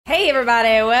Hey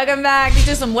everybody, welcome back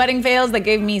to some wedding fails that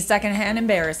gave me secondhand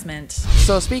embarrassment.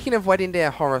 So speaking of wedding day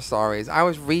horror stories, I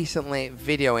was recently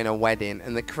videoing a wedding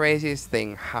and the craziest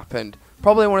thing happened.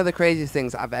 Probably one of the craziest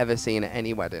things I've ever seen at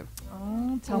any wedding.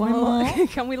 Oh, tell me more.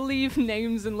 Can we leave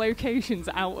names and locations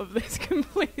out of this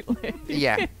completely?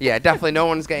 Yeah, definitely no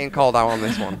one's getting called out on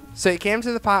this one. So it came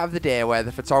to the part of the day where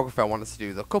the photographer wanted to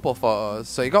do the couple photos.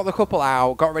 So he got the couple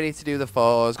out, got ready to do the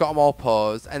photos, got them all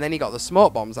posed, and then he got the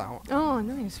smoke bombs out. Oh,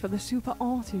 nice, for the super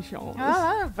arty shots.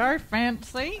 Oh, very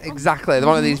fancy. Exactly,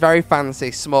 one of these very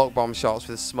fancy smoke bomb shots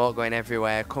with the smoke going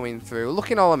everywhere, coming through,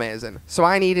 looking all amazing. So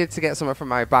I needed to get something from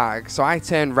my bag, so I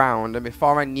turned round, and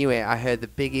before I knew it, I heard the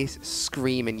biggest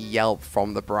scream and yelp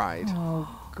from the bride. Oh,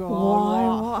 God.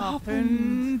 What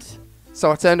happened? So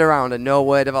I turned around, and no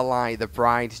word of a lie, the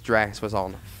bride's dress was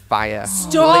on fire.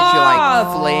 Stop! Literally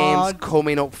like flames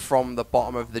coming up from the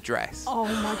bottom of the dress. Oh,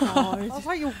 my God. That's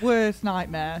like your worst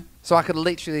nightmare. So I could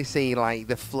literally see like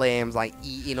the flames like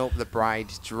eating up the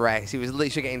bride's dress. It was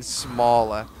literally getting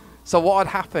smaller. So what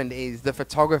had happened is the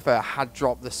photographer had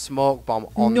dropped the smoke bomb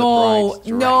on the bride's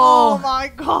dress. Oh my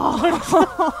God.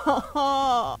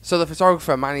 So the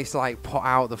photographer managed to like put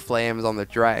out the flames on the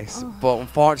dress, but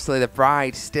unfortunately the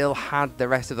bride still had the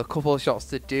rest of the couple shots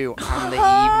to do and the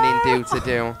evening do to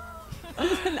do.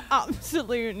 It's an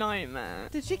absolute nightmare.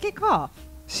 Did she kick off?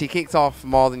 She kicked off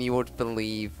more than you would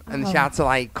believe, and she had to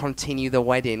like continue the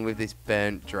wedding with this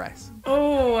burnt dress.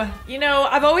 Oh, you know,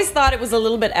 I've always thought it was a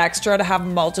little bit extra to have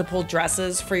multiple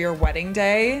dresses for your wedding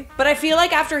day. But I feel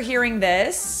like after hearing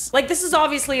this, like this is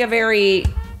obviously a very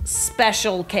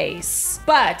special case,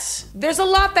 but there's a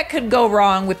lot that could go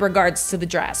wrong with regards to the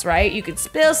dress, right? You could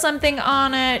spill something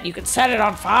on it, you could set it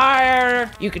on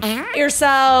fire, you could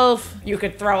yourself, you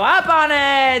could throw up on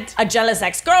it, a jealous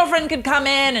ex-girlfriend could come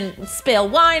in and spill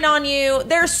wine on you.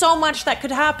 There's so much that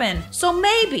could happen. So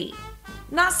maybe,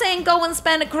 not saying go and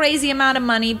spend a crazy amount of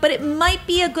money, but it might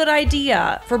be a good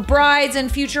idea for brides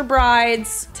and future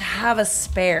brides to have a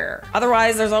spare.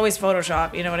 Otherwise, there's always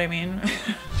Photoshop, you know what I mean?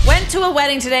 Went to a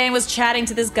wedding today and was chatting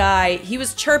to this guy. He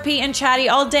was chirpy and chatty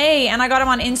all day, and I got him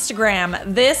on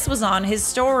Instagram. This was on his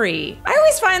story. I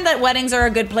always find that weddings are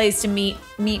a good place to meet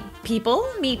people,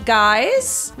 meet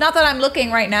guys. Not that I'm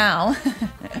looking right now.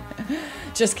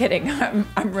 Just kidding,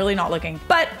 I'm really not looking.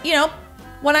 But, you know,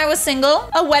 when I was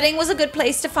single, a wedding was a good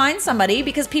place to find somebody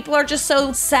because people are just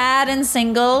so sad and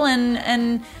single,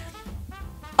 and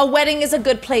a wedding is a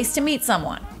good place to meet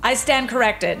someone. I stand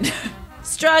corrected.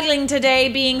 Struggling today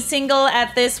being single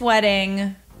at this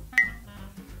wedding.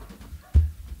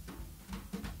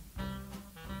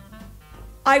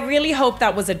 I really hope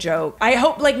that was a joke. I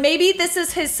hope, like, maybe this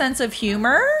is his sense of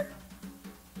humor.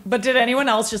 But did anyone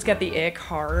else just get the ick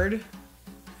hard?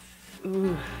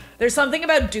 Ooh. There's something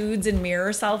about dudes in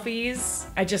mirror selfies.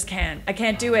 I just can't. I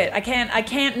can't do it. I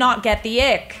can't not get the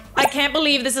ick. I can't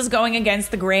believe this is going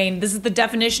against the grain. This is the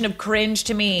definition of cringe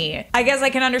to me. I guess I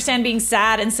can understand being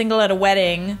sad and single at a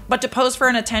wedding, but to pose for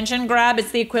an attention grab, it's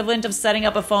the equivalent of setting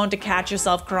up a phone to catch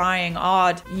yourself crying.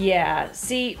 Odd. Yeah,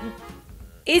 see,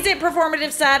 is it performative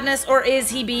sadness or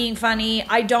is he being funny?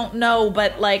 I don't know,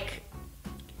 but like,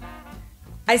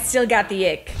 I still got the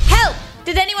ick. Help!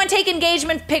 Did anyone take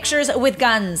engagement pictures with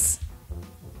guns?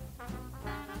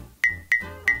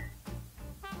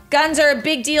 Guns are a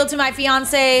big deal to my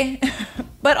fiance,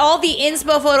 but all the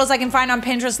inspo photos I can find on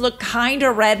Pinterest look kinda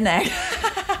redneck.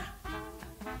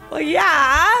 Well,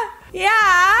 yeah.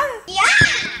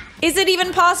 Is it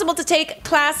even possible to take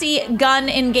classy gun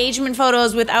engagement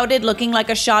photos without it looking like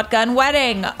a shotgun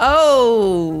wedding?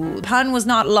 Oh, pun was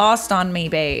not lost on me,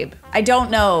 babe. I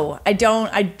don't know.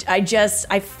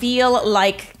 I feel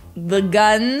like the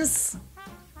guns,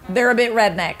 they're a bit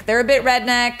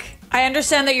redneck. I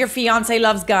understand that your fiance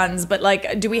loves guns, but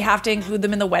like, do we have to include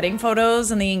them in the wedding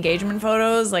photos and the engagement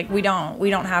photos? Like, we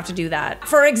don't have to do that.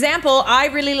 For example, I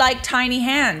really like tiny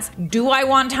hands. Do I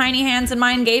want tiny hands in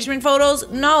my engagement photos?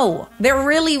 No. They're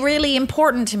really, really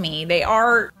important to me. They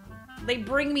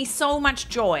bring me so much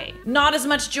joy. Not as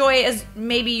much joy as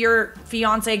maybe your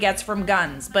fiance gets from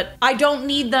guns, but I don't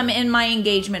need them in my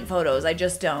engagement photos. I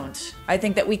just don't. I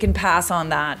think that we can pass on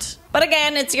that. But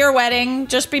again, it's your wedding.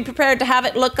 Just be prepared to have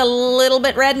it look a little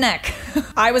bit redneck.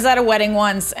 I was at a wedding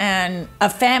once and a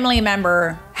family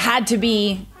member had to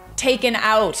be taken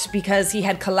out because he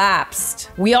had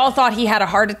collapsed. We all thought he had a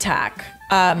heart attack.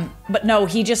 But no,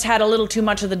 he just had a little too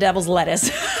much of the devil's lettuce.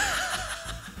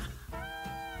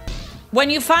 When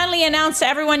you finally announce to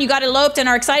everyone you got eloped and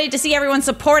are excited to see everyone's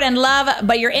support and love,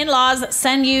 but your in-laws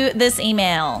send you this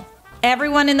email.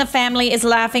 Everyone in the family is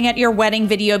laughing at your wedding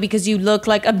video because you look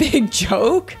like a big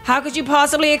joke. How could you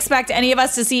possibly expect any of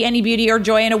us to see any beauty or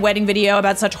joy in a wedding video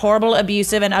about such horrible,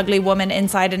 abusive, and ugly woman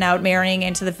inside and out marrying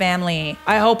into the family?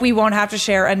 I hope we won't have to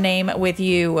share a name with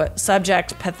you.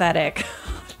 Subject, pathetic.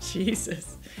 Jesus.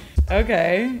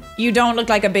 Okay. You don't look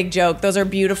like a big joke. Those are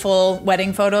beautiful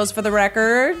wedding photos for the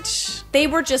record. They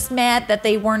were just mad that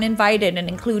they weren't invited and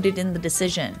included in the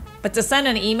decision. But to send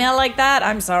an email like that,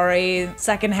 I'm sorry.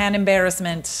 Secondhand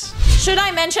embarrassment. Should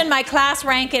I mention my class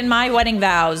rank in my wedding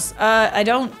vows? I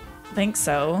don't think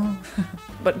so.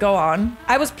 But go on.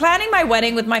 I was planning my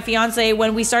wedding with my fiance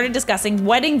when we started discussing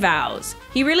wedding vows.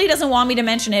 He really doesn't want me to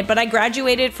mention it, but I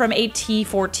graduated from a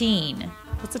T14.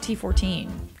 What's a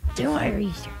T14? Do I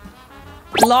research?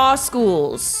 Law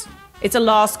schools. It's a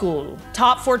law school.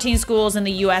 Top 14 schools in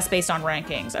the US based on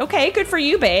rankings. Okay, good for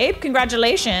you, babe.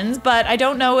 Congratulations. But I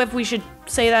don't know if we should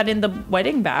say that in the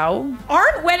wedding vow.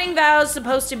 Aren't wedding vows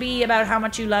supposed to be about how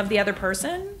much you love the other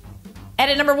person?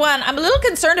 Edit number 1. I'm a little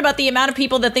concerned about the amount of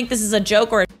people that think this is a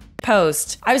joke or a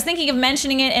post. I was thinking of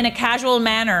mentioning it in a casual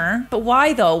manner, but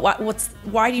why though?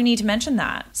 Why do you need to mention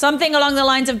that? Something along the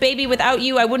lines of, baby, without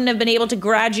you, I wouldn't have been able to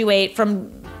graduate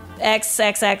from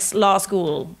XXX law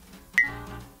school.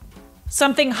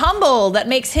 Something humble that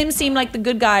makes him seem like the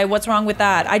good guy. What's wrong with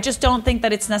that? I just don't think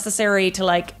that it's necessary to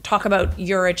like talk about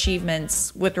your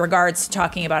achievements with regards to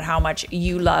talking about how much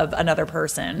you love another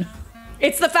person.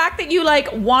 It's the fact that you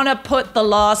like want to put the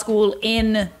law school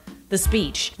in the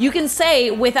speech. You can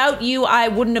say, without you, I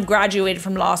wouldn't have graduated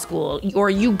from law school, or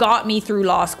you got me through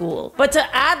law school. But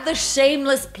to add the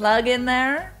shameless plug in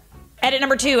there. Edit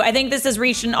number 2, I think this has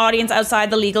reached an audience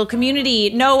outside the legal community.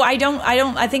 No, I don't.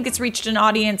 I think it's reached an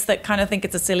audience that kind of think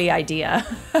it's a silly idea.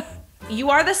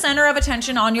 You are the center of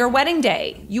attention on your wedding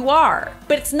day. You are.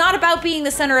 But it's not about being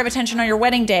the center of attention on your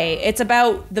wedding day. It's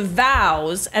about the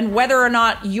vows and whether or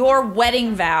not your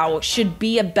wedding vow should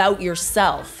be about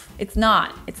yourself. It's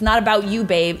not. It's not about you,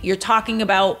 babe. You're talking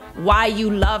about why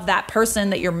you love that person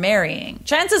that you're marrying.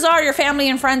 Chances are your family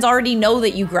and friends already know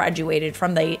that you graduated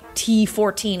from the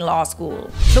T14 law school.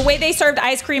 The way they served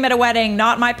ice cream at a wedding,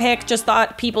 not my pick, just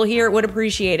thought people here would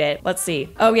appreciate it. Let's see.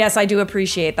 Oh yes, I do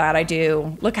appreciate that, I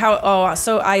do. Look how,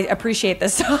 so I appreciate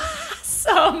this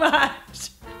so much.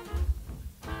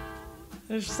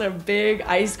 There's just a big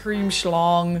ice cream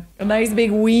schlong. A nice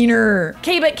big wiener.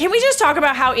 Okay, but can we just talk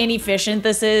about how inefficient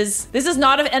this is? This is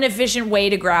not an efficient way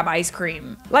to grab ice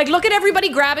cream. Like, look at everybody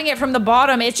grabbing it from the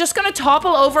bottom. It's just gonna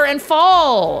topple over and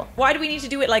fall. Why do we need to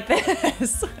do it like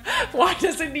this? Why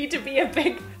does it need to be a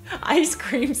big ice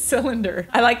cream cylinder?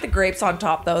 I like the grapes on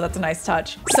top though, that's a nice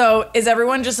touch. So is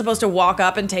everyone just supposed to walk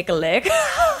up and take a lick?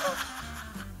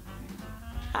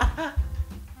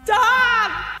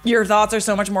 Stop! Your thoughts are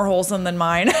so much more wholesome than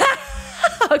mine.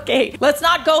 Okay, let's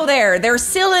not go there. They're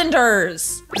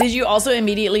cylinders. Did you also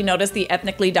immediately notice the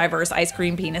ethnically diverse ice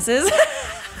cream penises?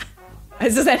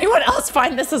 Does anyone else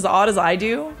find this as odd as I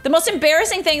do? The most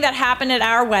embarrassing thing that happened at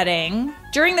our wedding.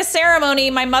 During the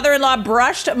ceremony, my mother-in-law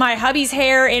brushed my hubby's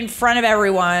hair in front of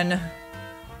everyone.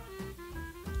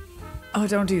 Oh,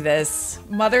 don't do this.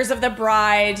 Mothers of the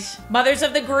bride, mothers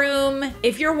of the groom,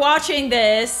 if you're watching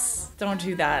this, don't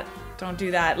do that. Don't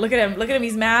do that. Look at him. Look at him.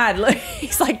 He's mad. Look,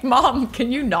 he's like, Mom,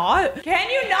 can you not? Can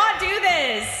you not do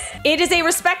this? It is a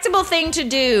respectable thing to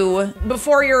do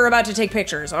before you're about to take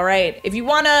pictures, all right? If you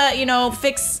wanna, you know,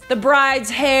 fix the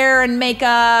bride's hair and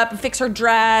makeup, fix her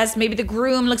dress, maybe the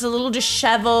groom looks a little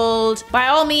disheveled, by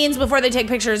all means, before they take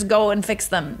pictures, go and fix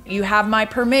them. You have my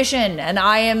permission, and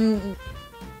I am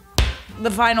the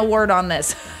final word on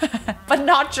this, but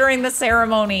not during the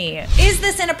ceremony. Is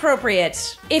this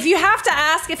inappropriate? If you have to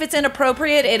ask if it's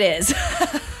inappropriate, it is.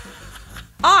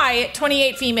 I,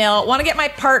 28 female, want to get my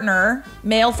partner,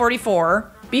 male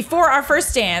 44, before our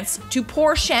first dance to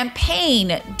pour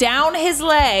champagne down his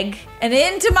leg and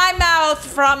into my mouth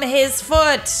from his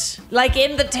foot, like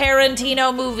in the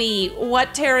Tarantino movie. What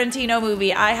Tarantino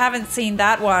movie? I haven't seen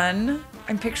that one.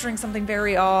 I'm picturing something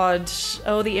very odd.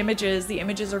 Oh, the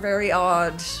images are very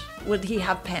odd. Would he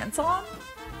have pants on?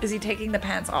 Is he taking the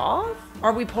pants off?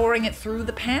 Are we pouring it through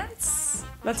the pants?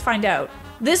 Let's find out.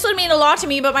 This would mean a lot to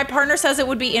me, but my partner says it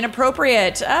would be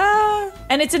inappropriate.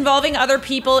 And it's involving other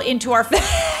people into our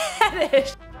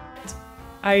fetish.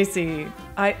 I see.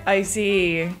 I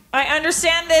see. I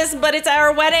understand this, but it's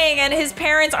our wedding and his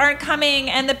parents aren't coming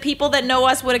and the people that know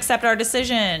us would accept our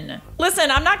decision.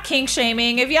 Listen, I'm not kink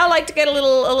shaming. If y'all like to get a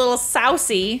little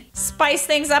sousy, spice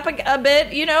things up a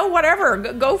bit, you know, whatever,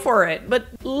 go for it. But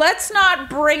let's not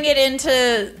bring it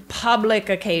into public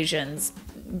occasions.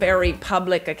 very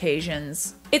public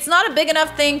occasions. It's not a big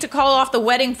enough thing to call off the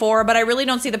wedding for, but I really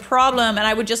don't see the problem, and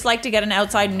I would just like to get an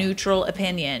outside neutral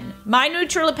opinion. My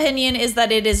neutral opinion is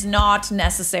that it is not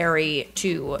necessary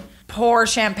to pour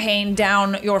champagne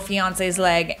down your fiance's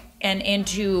leg and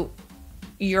into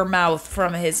your mouth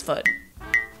from his foot.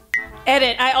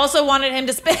 Edit, I also wanted him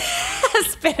to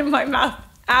spit in my mouth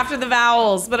after the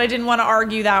vowels, but I didn't want to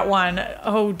argue that one.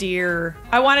 Oh dear.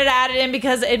 I wanted to add it in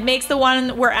because it makes the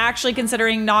one we're actually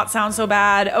considering not sound so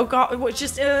bad. Oh god,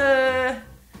 just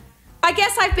I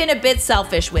guess I've been a bit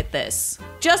selfish with this.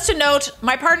 Just to note,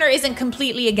 my partner isn't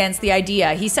completely against the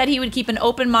idea. He said he would keep an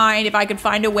open mind if I could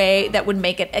find a way that would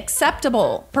make it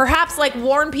acceptable. Perhaps like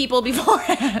warn people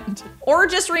beforehand. Or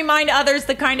just remind others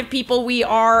the kind of people we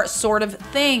are, sort of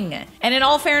thing. And in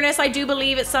all fairness, I do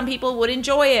believe that some people would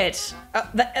enjoy it.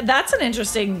 That's an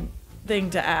interesting thing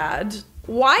to add.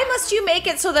 Why must you make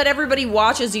it so that everybody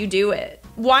watches you do it?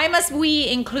 Why must we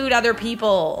include other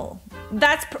people?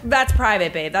 That's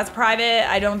private, babe. That's private.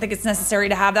 I don't think it's necessary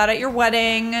to have that at your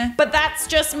wedding. But that's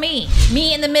just me.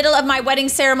 Me in the middle of my wedding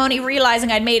ceremony realizing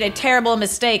I'd made a terrible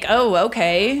mistake. Oh,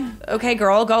 okay. Okay,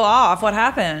 girl, go off. What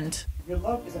happened? Your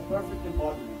love is a perfect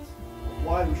embodiment of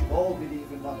why we should all believe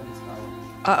in love and its power.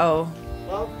 Uh-oh.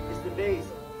 Love is the base.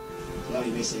 Now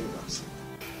you may say your vows.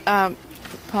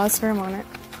 Pause for a moment.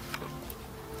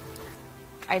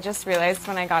 I just realized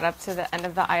when I got up to the end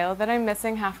of the aisle that I'm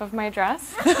missing half of my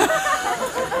dress.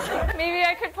 Maybe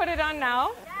I could put it on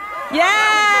now?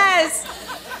 Yes!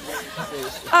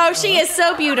 Oh, she is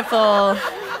so beautiful.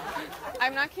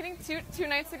 I'm not kidding. Two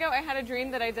nights ago, I had a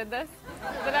dream that I did this.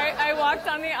 That I walked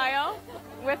on the aisle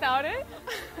without it.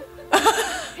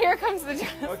 Here comes the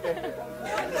dress. Okay.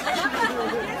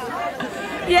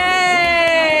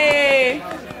 Yay!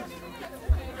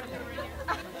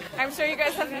 I'm sure you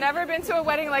guys have never been to a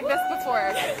wedding like this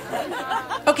before.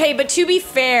 Okay, but to be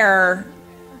fair...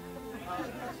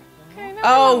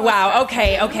 Oh, wow.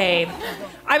 Okay.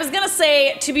 I was gonna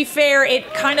say, to be fair,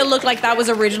 it kind of looked like that was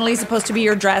originally supposed to be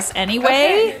your dress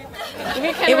anyway.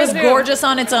 Okay. It was gorgeous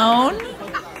on its own.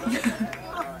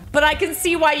 But I can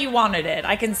see why you wanted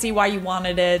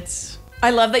it. I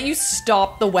love that you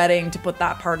stopped the wedding to put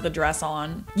that part of the dress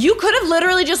on. You could have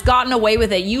literally just gotten away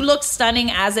with it. You look stunning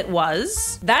as it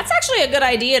was. That's actually a good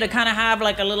idea to kind of have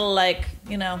like a little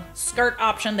skirt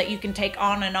option that you can take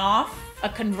on and off. A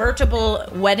convertible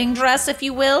wedding dress, if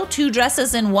you will. 2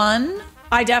 dresses in one.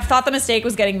 I thought the mistake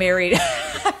was getting married.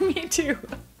 Me too.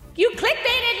 You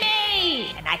clickbaited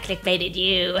me! And I clickbaited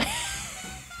you.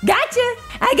 Gotcha!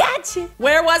 I gotcha!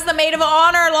 Where was the maid of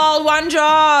honor, lol? One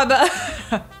job!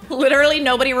 Literally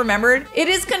nobody remembered. It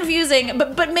is confusing,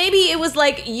 but maybe it was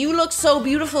like, you look so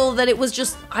beautiful that it was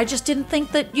just, I just didn't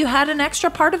think that you had an extra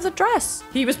part of the dress.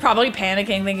 He was probably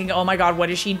panicking, thinking, oh my god, what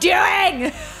is she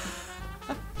doing?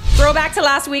 Throwback to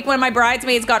last week when my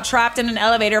bridesmaids got trapped in an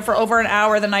elevator for over an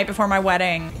hour the night before my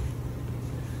wedding.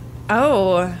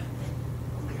 Oh.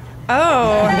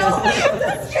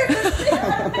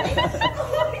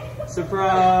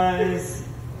 Surprise!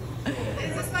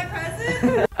 Is this my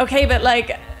present? Okay, but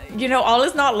all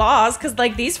is not lost because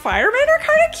these firemen are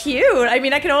kind of cute. I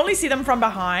mean, I can only see them from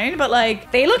behind, but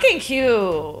they looking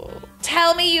cute.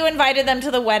 Tell me you invited them to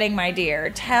the wedding, my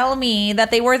dear. Tell me that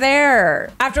they were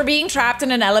there. After being trapped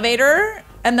in an elevator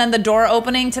and then the door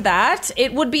opening to that,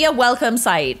 it would be a welcome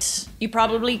sight. You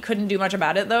probably couldn't do much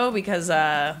about it though, because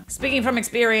speaking from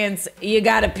experience, you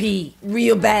gotta pee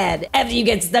real bad after you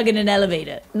get stuck in an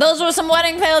elevator. Those were some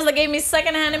wedding fails that gave me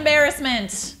secondhand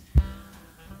embarrassment.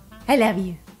 I love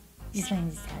you. Just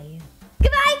wanted to tell you.